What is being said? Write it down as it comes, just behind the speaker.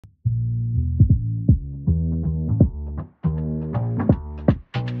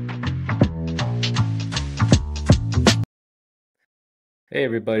Hey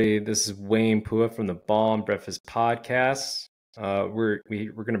everybody, this is Wayne Pua from the Ball and Breakfast Podcast. We're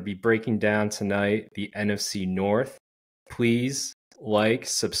going to be breaking down tonight the NFC North. Please like,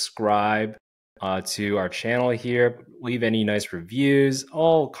 subscribe to our channel here. Leave any nice reviews,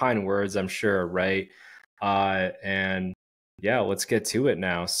 all kind words, I'm sure, right? And yeah, let's get to it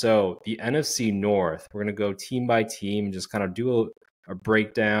now. So the NFC North, we're going to go team by team, just kind of do a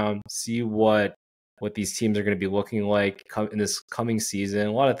breakdown, see what these teams are going to be looking like in this coming season.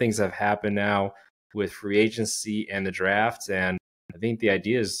 A lot of things have happened now with free agency and the draft, and I think the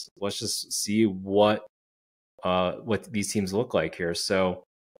idea is let's just see what these teams look like here. So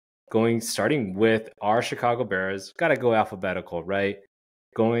starting with our Chicago Bears, got to go alphabetical, right?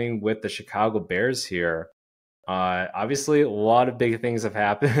 Going with the Chicago Bears here. Obviously, a lot of big things have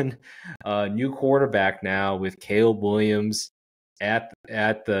happened. New quarterback now with Caleb Williams at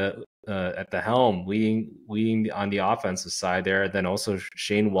the helm, leading on the offensive side there. Then also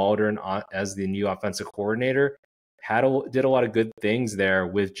Shane Waldron as the new offensive coordinator did a lot of good things there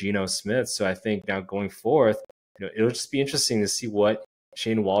with Geno Smith. So I think now going forth, it'll just be interesting to see what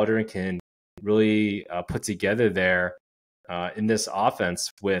Shane Waldron can really put together there in this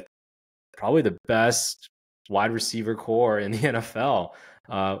offense with probably the best wide receiver core in the NFL.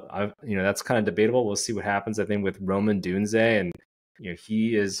 That's kind of debatable. We'll see what happens. I think with Roman Dunze, and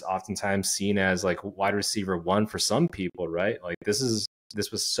he is oftentimes seen as like wide receiver one for some people, right? Like this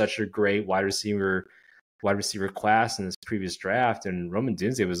was such a great wide receiver class in this previous draft, and Roman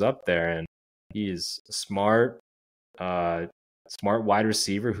Dunze was up there, and he is a smart wide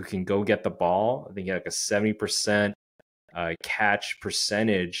receiver who can go get the ball. I think he had like a 70% catch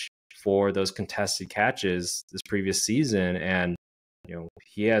percentage for those contested catches this previous season, and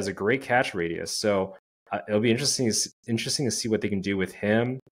he has a great catch radius. So it'll be interesting to see what they can do with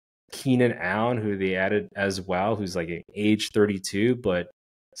him. Keenan Allen, who they added as well, who's like an age 32, but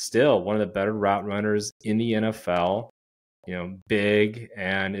still one of the better route runners in the NFL. Big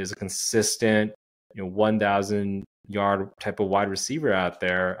and is a consistent 1,000 yard type of wide receiver out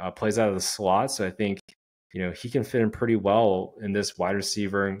there. Plays out of the slot, so I think he can fit in pretty well in this wide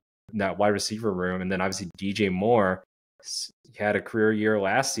receiver room. And then obviously DJ Moore, he had a career year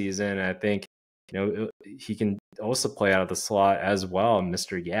last season, and I think he can also play out of the slot as well,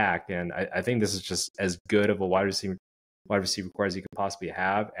 Mr. Yak. And I think this is just as good of a wide receiver core as you could possibly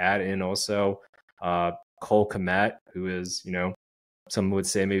have. Add in also Cole Kmet, who is some would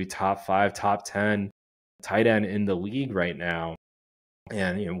say maybe top 5, top 10 tight end in the league right now.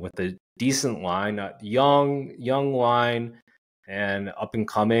 And with a decent line, young line, and up and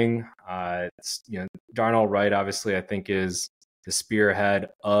coming. Darnell Wright obviously I think is the spearhead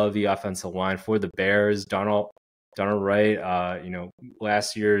of the offensive line for the Bears. Darnell Wright,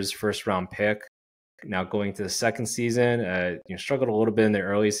 last year's first round pick. Now going to the second season, struggled a little bit in the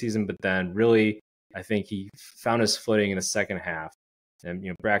early season, but then really I think he found his footing in the second half. And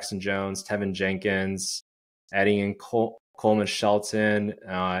Braxton Jones, Tevin Jenkins, adding in Coleman Shelton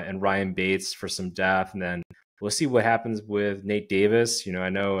and Ryan Bates for some depth, and then we'll see what happens with Nate Davis.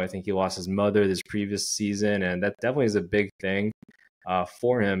 I think he lost his mother this previous season, and that definitely is a big thing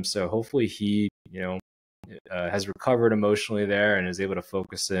for him. So hopefully he, has recovered emotionally there and is able to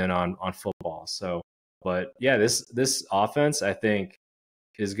focus in on football. So, but yeah, this offense I think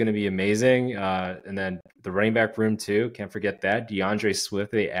is going to be amazing. And then the running back room too. Can't forget that DeAndre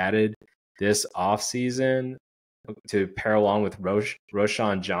Swift they added this offseason to pair along with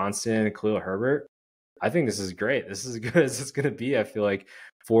Roshan Johnson and Khalil Herbert. I think this is great. This is as good as it's going to be, I feel like,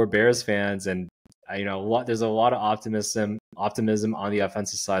 for Bears fans. And there's a lot of optimism on the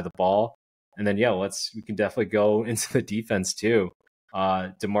offensive side of the ball. And then we can definitely go into the defense too.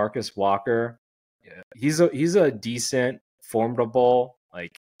 DeMarcus Walker, he's a decent, formidable,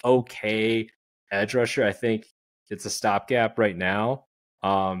 like okay edge rusher. I think it's a stopgap right now.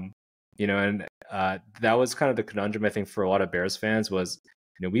 And that was kind of the conundrum I think for a lot of Bears fans was,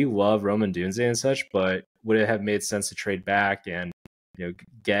 we love Roman Dunze and such, but would it have made sense to trade back and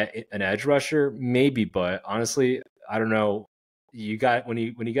get an edge rusher? Maybe, but honestly, I don't know. When you got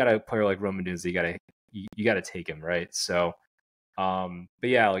a player like Roman Dunze, you gotta take him, right? So, but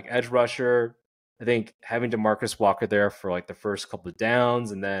yeah, like edge rusher, I think having DeMarcus Walker there for like the first couple of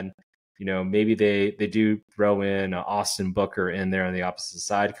downs, and then maybe they do throw in Austin Booker in there on the opposite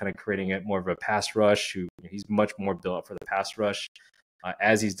side, kind of creating it more of a pass rush. He's much more built up for the pass rush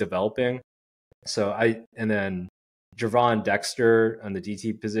as he's developing. And then Javon Dexter on the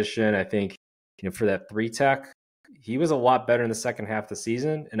DT position, I think for that 3 tech, he was a lot better in the second half of the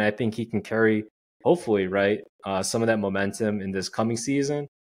season, and I think he can carry, hopefully, right, some of that momentum in this coming season.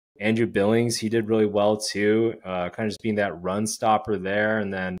 Andrew Billings, he did really well too, kind of just being that run stopper there.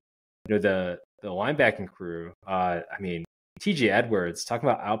 And then, the linebacking crew, I mean, TJ Edwards, talking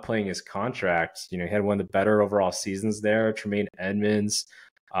about outplaying his contract. He had one of the better overall seasons there. Tremaine Edmonds,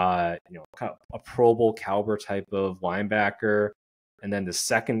 kind of a Pro Bowl caliber type of linebacker. And then the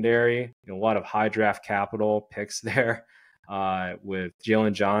secondary, a lot of high draft capital picks there, with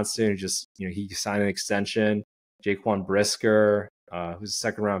Jalen Johnson, who just, he signed an extension. Jaquan Brisker, who's a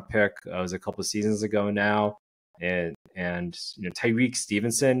second round pick, was a couple of seasons ago now. And Tyreek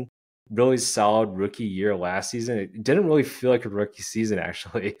Stevenson, really solid rookie year last season. It didn't really feel like a rookie season,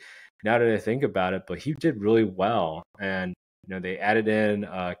 actually, now that I think about it, but he did really well. And, they added in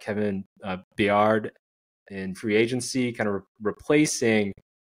Kevin Byard in free agency, kind of replacing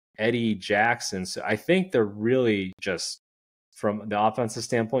Eddie Jackson. So I think they're really just, from the offensive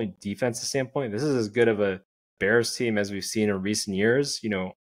standpoint, defensive standpoint, this is as good of a Bears team as we've seen in recent years.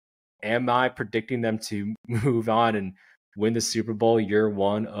 Am I predicting them to move on and win the Super Bowl year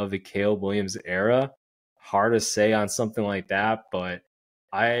one of the Caleb Williams era? Hard to say on something like that, but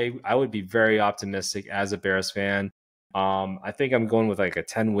I would be very optimistic as a Bears fan. I think I'm going with like a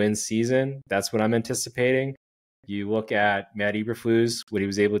 10-win season. That's what I'm anticipating. You look at Matt Eberflus, what he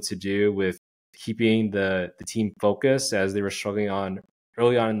was able to do with keeping the team focused as they were struggling on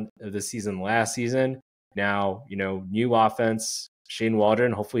early on of the season last season. Now, new offense, Shane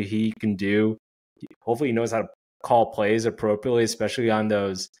Waldron, hopefully he knows how to call plays appropriately, especially on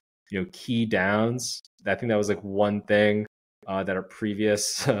those, key downs. I think that was like one thing that our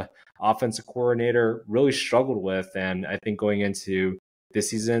previous offensive coordinator really struggled with. And I think going into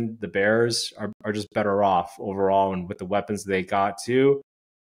this season, the Bears are just better off overall. And with the weapons they got too,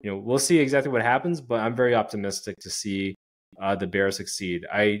 we'll see exactly what happens, but I'm very optimistic to see the Bears succeed.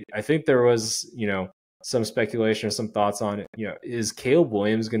 I think there was, some speculation or some thoughts on it. Is Caleb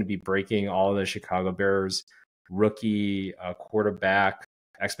Williams going to be breaking all the Chicago Bears rookie quarterback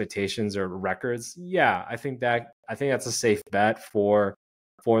expectations or records? Yeah, I think that's a safe bet for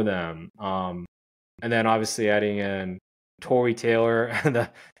them. And then obviously adding in Torrey Taylor,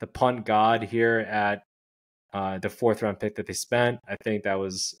 the punt god here at the 4th round pick that they spent. I think that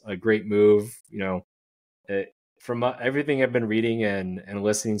was a great move. From everything I've been reading and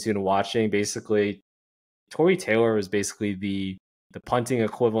listening to and watching, basically Torrey Taylor was basically the punting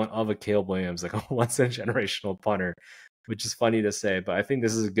equivalent of a Caleb Williams, like a once in a generational punter, which is funny to say, but I think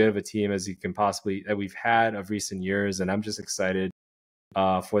this is as good of a team as you can possibly that we've had of recent years, and I'm just excited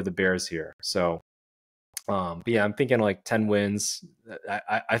for the Bears here. So, but yeah, I'm thinking like 10 wins.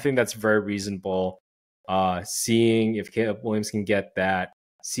 I think that's very reasonable. Seeing if Caleb Williams can get that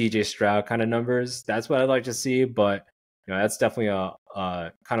CJ Stroud kind of numbers, that's what I'd like to see. But that's definitely a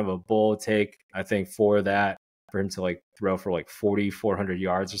kind of a bold take, I think, for him to like throw for like 400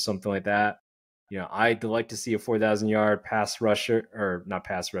 yards or something like that. I'd like to see a 4,000 yard passing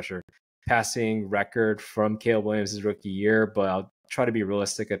record from Caleb Williams' rookie year, but I'll try to be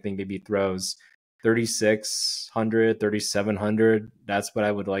realistic. I think maybe throws 3,600, 3,700. That's what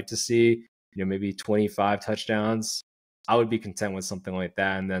I would like to see. Maybe 25 touchdowns. I would be content with something like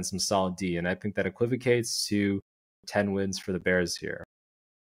that, and then some solid D. And I think that equivocates to 10 wins for the Bears here.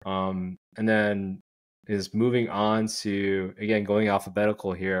 And then is moving on to, again, going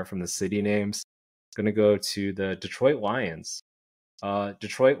alphabetical here from the city names. Going to go to the Detroit Lions.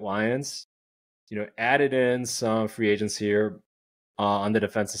 Detroit Lions, added in some free agents here on the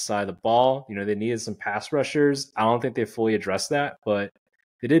defensive side of the ball. They needed some pass rushers. I don't think they fully addressed that, but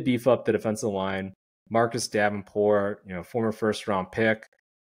they did beef up the defensive line. Marcus Davenport, former 1st round pick,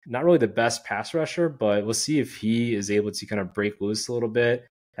 not really the best pass rusher, but we'll see if he is able to kind of break loose a little bit,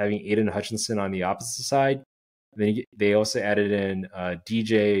 having Aiden Hutchinson on the opposite side. And then they also added in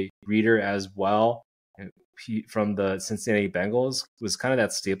DJ Reader as well. He, from the Cincinnati Bengals, was kind of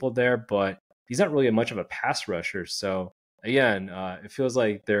that staple there, but he's not really much of a pass rusher. So again, it feels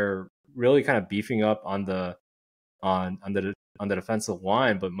like they're really kind of beefing up on the defensive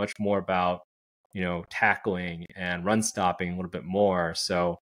line, but much more about tackling and run stopping a little bit more.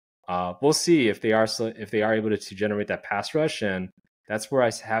 So we'll see if they are able to generate that pass rush, and that's where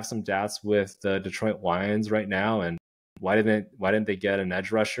I have some doubts with the Detroit Lions right now. And why didn't they get an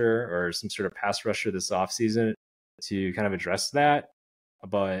edge rusher or some sort of pass rusher this offseason to kind of address that?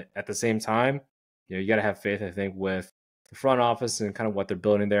 But at the same time, you got to have faith, I think, with the front office and kind of what they're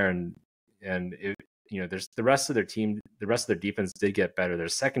building there. And it, there's the rest of their team, the rest of their defense did get better. Their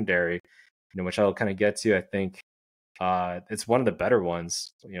secondary, which I'll kind of get to, I think it's one of the better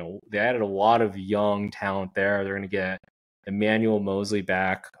ones. They added a lot of young talent there. They're going to get Emmanuel Mosley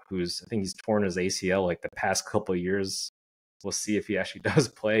back, I think he's torn his ACL like the past couple of years we'll see if he actually does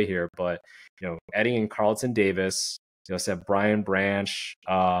play here. But adding in Carlton Davis, you also have Brian Branch,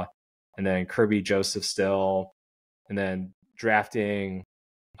 and then Kirby Joseph still, and then drafting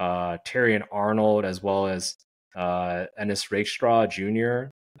Terrion Arnold as well as Ennis Rakestraw Jr.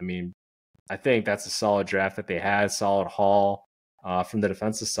 I mean, I think that's a solid draft that they had, solid haul from the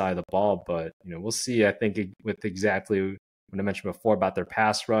defensive side of the ball. But we'll see. I think with exactly what I mentioned before about their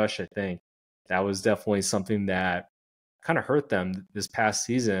pass rush, I think that was definitely something that kind of hurt them this past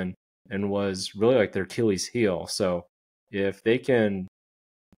season and was really like their Achilles heel. So if they can,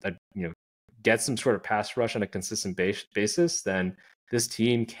 get some sort of pass rush on a consistent basis, then this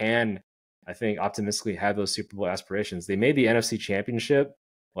team can, I think, optimistically have those Super Bowl aspirations. They made the NFC Championship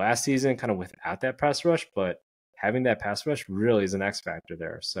last season kind of without that pass rush, but having that pass rush really is an X factor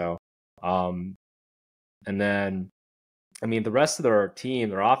there. So, and then, I mean, the rest of their team,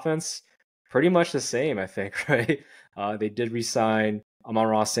 their offense, pretty much the same, I think, right? They did re-sign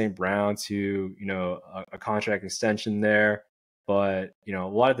Amon-Ra St. Brown to, a contract extension there. But, a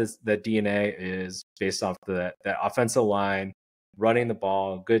lot of the DNA is based off that offensive line, running the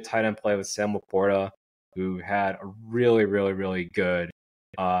ball, good tight end play with Sam Laporta, who had a really, really, really good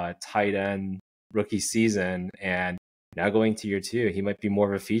tight end rookie season. And now going to year 2, he might be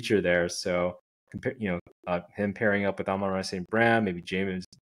more of a feature there. So, him pairing up with Amon-Ra St. Brown, maybe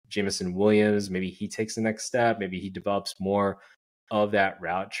Jameson Williams, maybe he takes the next step. Maybe he develops more of that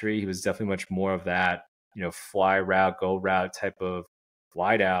route tree. He was definitely much more of that, fly route, go route type of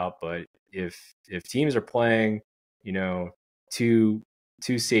wide out. But if teams are playing, two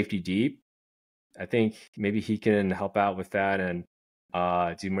safety deep, I think maybe he can help out with that and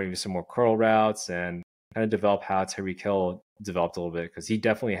do maybe some more curl routes and kind of develop how Tyreek Hill developed a little bit, because he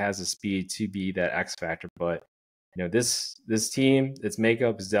definitely has the speed to be that X factor. But this team, its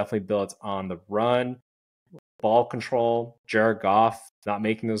makeup is definitely built on the run, ball control, Jared Goff not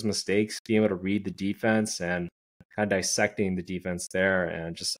making those mistakes, being able to read the defense and kind of dissecting the defense there,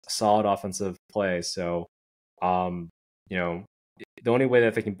 and just solid offensive play. So, the only way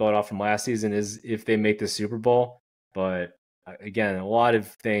that they can build off from last season is if they make the Super Bowl. But again, a lot of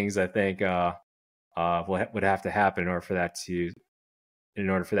things I think would have to happen in order for that to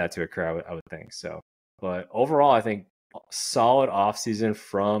occur. I would think so. But overall, I think solid offseason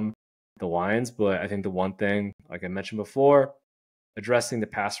from the Lions. But I think the one thing, like I mentioned before, addressing the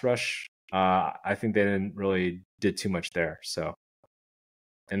pass rush, I think they didn't really did too much there. So,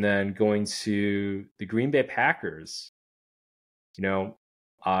 and then going to the Green Bay Packers,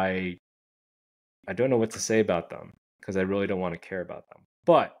 I don't know what to say about them, because I really don't want to care about them.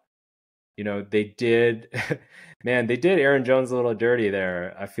 But they did, man, they did Aaron Jones a little dirty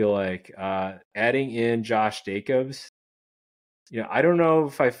there. I feel like adding in Josh Jacobs. I don't know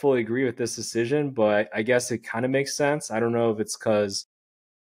if I fully agree with this decision, but I guess it kind of makes sense. I don't know if it's because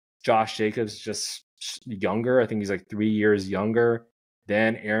Josh Jacobs is just younger. I think he's like 3 years younger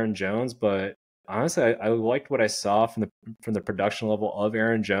than Aaron Jones. But honestly, I liked what I saw from the production level of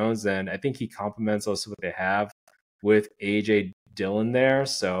Aaron Jones, and I think he complements also what they have with AJ Dillon there.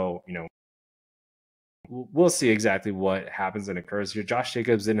 So we'll see exactly what happens and occurs here. Josh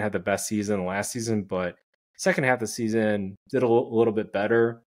Jacobs didn't have the best season last season, but second half of the season did a little bit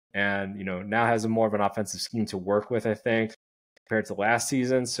better, and now has a more of an offensive scheme to work with, I think, compared to last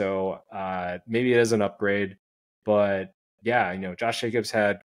season. So maybe it is an upgrade. But yeah, Josh Jacobs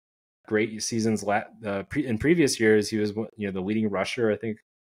had great seasons in previous years. He was the leading rusher, I think,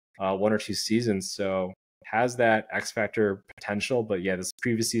 1 or 2 seasons. So has that X factor potential. But yeah, this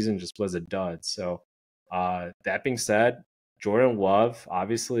previous season just was a dud. So that being said, Jordan Love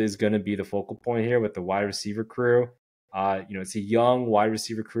obviously is going to be the focal point here with the wide receiver crew. It's a young wide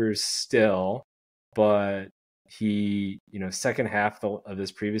receiver crew still, but he, second half of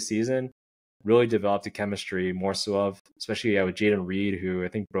this previous season really developed a chemistry more so of, especially with Jaden Reed, who I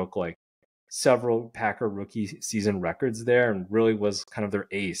think broke like several Packer rookie season records there and really was kind of their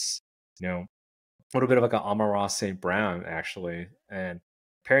ace. A little bit of like an Amon-Ra St. Brown actually, and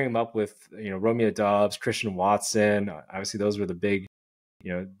pairing him up with Romeo Doubs, Christian Watson. Obviously, those were the big,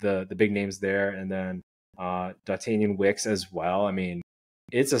 the big names there, and then D'Artagnan Wicks as well. I mean,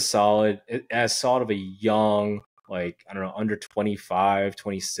 it's as solid of a young, like, I don't know, under 25,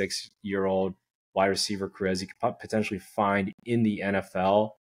 26-year-old wide receiver crew as you could potentially find in the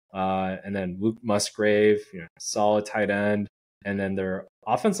NFL. And then Luke Musgrave, solid tight end, and then their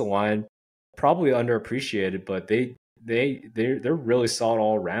offensive line probably underappreciated, but they're really solid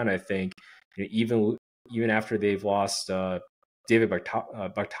all around. I think even after they've lost David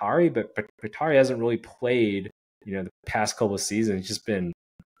Bakhtiari, but Bakhtiari hasn't really played the past couple of seasons. He's just been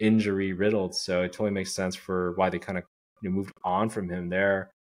injury riddled, so it totally makes sense for why they kind of moved on from him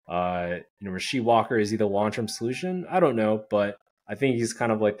there. Rasheed Walker, is he the long-term solution? I don't know, but I think he's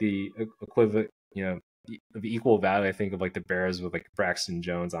kind of like the equivalent, of equal value, I think, of like the Bears with like Braxton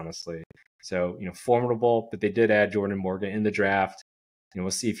Jones, honestly. So, formidable, but they did add Jordan Morgan in the draft.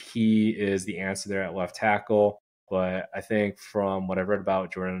 We'll see if he is the answer there at left tackle. But I think from what I've read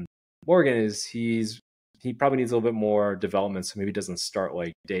about Jordan Morgan is he probably needs a little bit more development, so maybe he doesn't start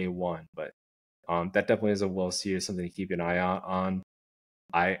like day one. But that definitely is a we'll see, something to keep an eye on.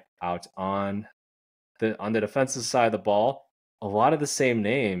 On the defensive side of the ball. A lot of the same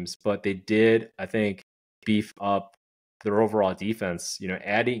names, but they did, I think, beef up their overall defense.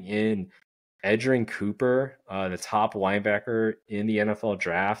 Adding in Edgerrin Cooper, the top linebacker in the NFL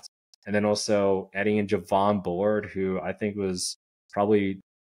draft, and then also adding in Javon Bullard, who I think was probably,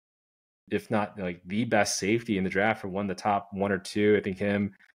 if not like the best safety in the draft, or one of the top one or two. I think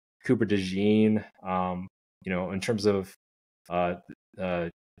him, Cooper DeJean, in terms of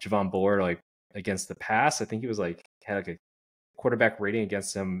Javon Bullard, like against the pass, I think he was like had like a quarterback rating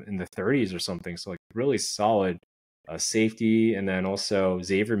against him in the 30s or something. So like really solid safety. And then also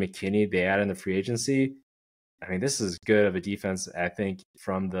Xavier McKinney, they added in the free agency. I mean, this is good of a defense, I think,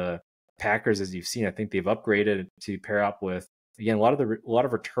 from the Packers, as you've seen. I think they've upgraded to pair up with, again, a lot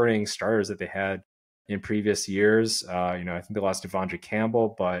of returning starters that they had in previous years. I think they lost Devondre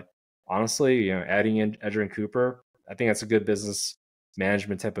Campbell, but honestly, adding in Edgerrin Cooper, I think that's a good business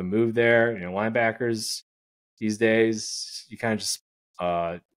management type of move there. Linebackers these days, you kind of just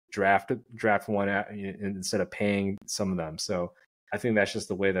draft one instead of paying some of them. So I think that's just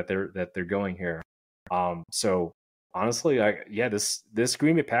the way that they're going here. So honestly, this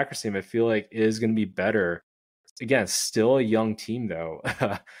Green Bay Packers team, I feel like, is going to be better. Again, still a young team though.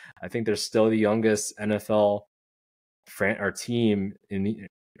 I think they're still the youngest NFL team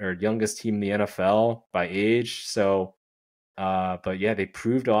youngest team in the NFL by age. So, but yeah, they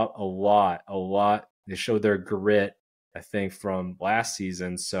proved up a lot. They showed their grit, I think, from last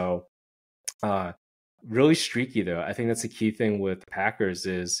season. So, really streaky though. I think that's the key thing with the Packers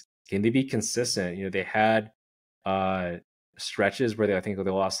is, can they be consistent? They had stretches where I think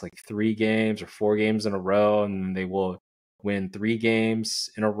they lost like 3 games or 4 games in a row, and they will win 3 games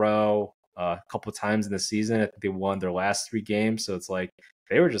in a row a couple times in the season. I think they won their last 3 games. So it's like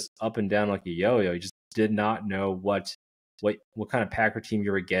they were just up and down like a yo-yo. You just did not know what kind of Packer team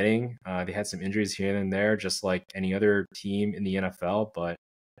you were getting. They had some injuries here and there, just like any other team in the NFL. But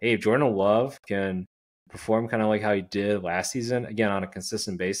hey, if Jordan Love can perform kind of like how he did last season, again, on a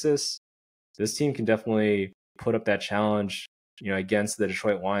consistent basis, this team can definitely put up that challenge, against the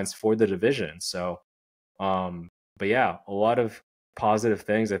Detroit Lions for the division. So, but yeah, a lot of positive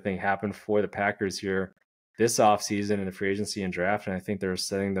things I think happened for the Packers here this offseason in the free agency and draft. And I think they're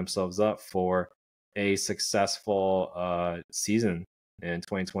setting themselves up for a successful season in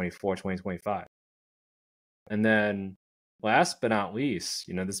 2024, 2025. And then last but not least,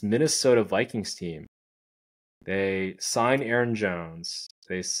 this Minnesota Vikings team, they signed Aaron Jones.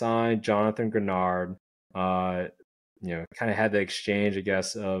 They signed Jonathan Grenard. Kind of had the exchange, I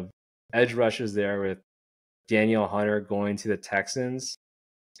guess, of edge rushers there with Daniel Hunter going to the Texans.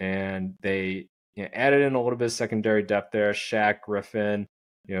 And they added in a little bit of secondary depth there. Shaq Griffin,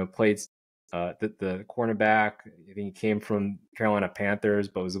 played the cornerback. I think he came from Carolina Panthers,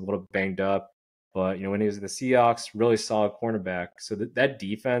 but was a little banged up. But when he was at the Seahawks, really solid cornerback. So that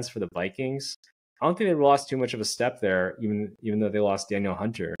defense for the Vikings, I don't think they lost too much of a step there, even though they lost Daniel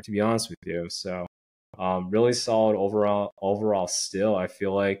Hunter, to be honest with you. So really solid overall still. I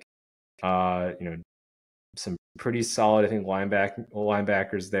feel like some pretty solid, I think,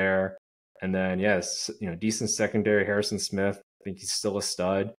 linebackers there. And then yes, decent secondary. Harrison Smith, I think he's still a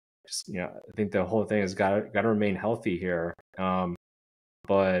stud. Just I think the whole thing has got to remain healthy here.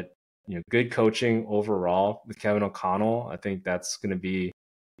 But good coaching overall with Kevin O'Connell. I think that's going to be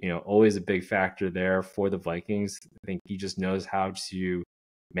always a big factor there for the Vikings. I think he just knows how to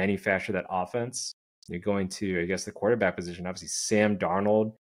manufacture that offense. Going to, I guess, the quarterback position, obviously Sam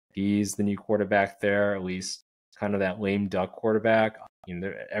Darnold, he's the new quarterback there, at least kind of that lame duck quarterback.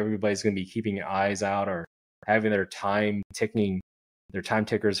 Everybody's going to be keeping eyes out or having their time tickers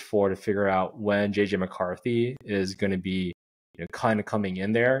to figure out when JJ McCarthy is going to be kind of coming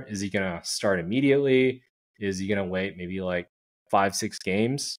in there. Is he going to start immediately? Is he going to wait maybe like 5-6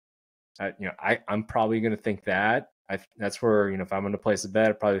 games? I'm probably going to think that. That's where, if I'm going to place a bet,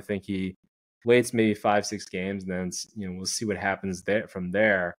 I probably think he waits maybe 5-6 games, and then we'll see what happens there from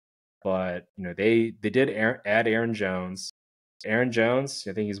there. But they did add Aaron Jones. Aaron Jones,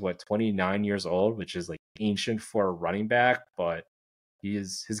 I think he's 29 years old, which is like ancient for a running back, but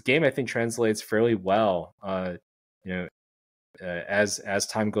his game, I think, translates fairly well you know, as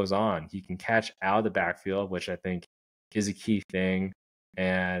time goes on, he can catch out of the backfield, which I think is a key thing.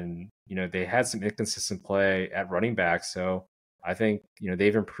 And they had some inconsistent play at running back, so I think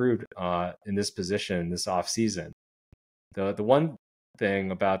they've improved in this position this offseason. The one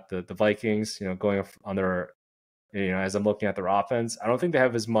thing about the Vikings, going on their, as I'm looking at their offense, I don't think they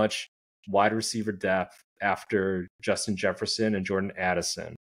have as much wide receiver depth after Justin Jefferson and Jordan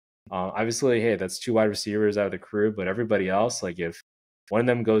Addison. Obviously, hey, that's two wide receivers out of the crew, but everybody else, like if one of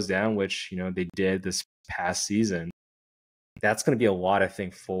them goes down, which they did this past season, that's going to be a lot, I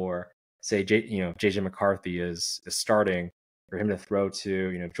think, for say, JJ McCarthy is starting, for him to throw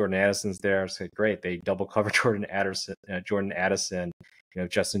to, Jordan Addison's there. It's like, great, they double cover Jordan Addison.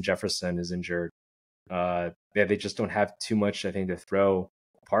 Justin Jefferson is injured. They just don't have too much, I think, to throw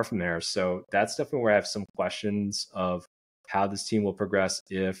apart from there. So that's definitely where I have some questions of how this team will progress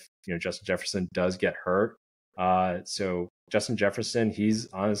if Justin Jefferson does get hurt. So Justin Jefferson, he's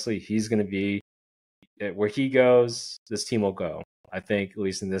going to be where he goes, this team will go, I think, at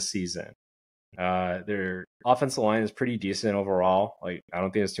least in this season. Their offensive line is pretty decent overall. Like, I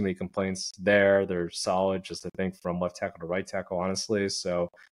don't think there's too many complaints there. They're solid, just I think from left tackle to right tackle, honestly. So,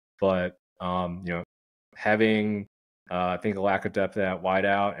 but having I think a lack of depth at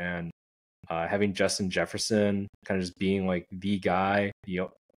wideout and having Justin Jefferson kind of just being like the guy,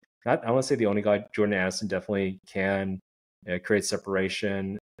 not I want to say the only guy. Jordan Addison definitely can create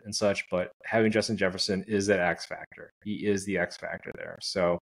separation and such, but having Justin Jefferson is that X factor. He is the X factor there.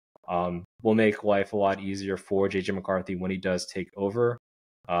 So will make life a lot easier for JJ McCarthy when he does take over.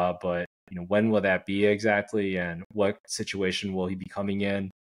 But when will that be exactly, and what situation will he be coming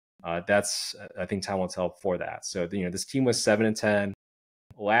in? That's, I think, time will tell for that. So this team was 7-10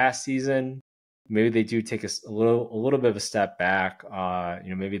 last season. Maybe they do take a little bit of a step back.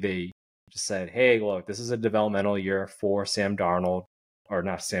 Maybe they just said, hey, look, this is a developmental year for Sam Darnold, or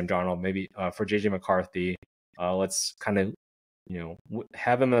not Sam Darnold, maybe for JJ McCarthy. Let's kind of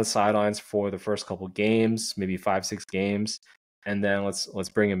have him on the sidelines for the first couple games, maybe 5-6 games, and then let's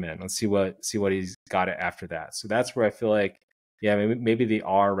bring him in. Let's see what he's got it after that. So that's where I feel like, yeah, maybe they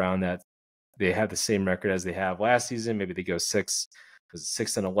are around that. They have the same record as they have last season. Maybe they go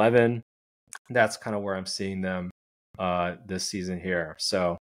 6-11. That's kind of where I'm seeing them this season here.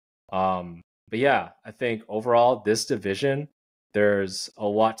 So, but yeah, I think overall this division, there's a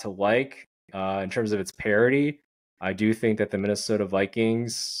lot to like in terms of its parity. I do think that the Minnesota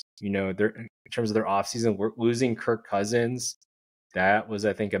Vikings, they're in terms of their offseason, we're losing Kirk Cousins. That was,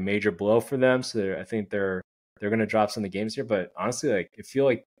 I think, a major blow for them. So I think they're going to drop some of the games here. But honestly, like, I feel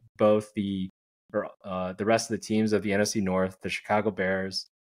like both the rest of the teams of the NFC North, the Chicago Bears,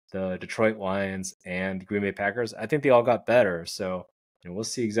 the Detroit Lions, and the Green Bay Packers, I think they all got better. So we'll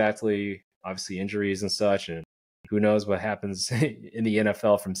see exactly, obviously, injuries and such, and who knows what happens in the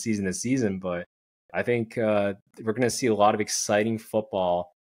NFL from season to season. But I think we're going to see a lot of exciting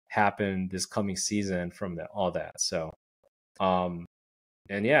football happen this coming season from all that. So, and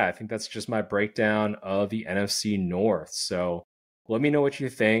yeah, I think that's just my breakdown of the NFC North. So let me know what you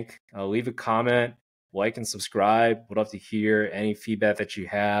think. Leave a comment, like and subscribe. Would love to hear any feedback that you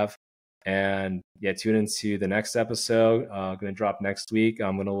have. And yeah, tune into the next episode. Going to drop next week.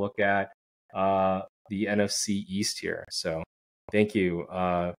 I'm going to look at the NFC East here. So thank you.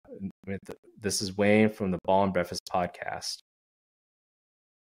 This is Wayne from the Ball and Breakfast podcast.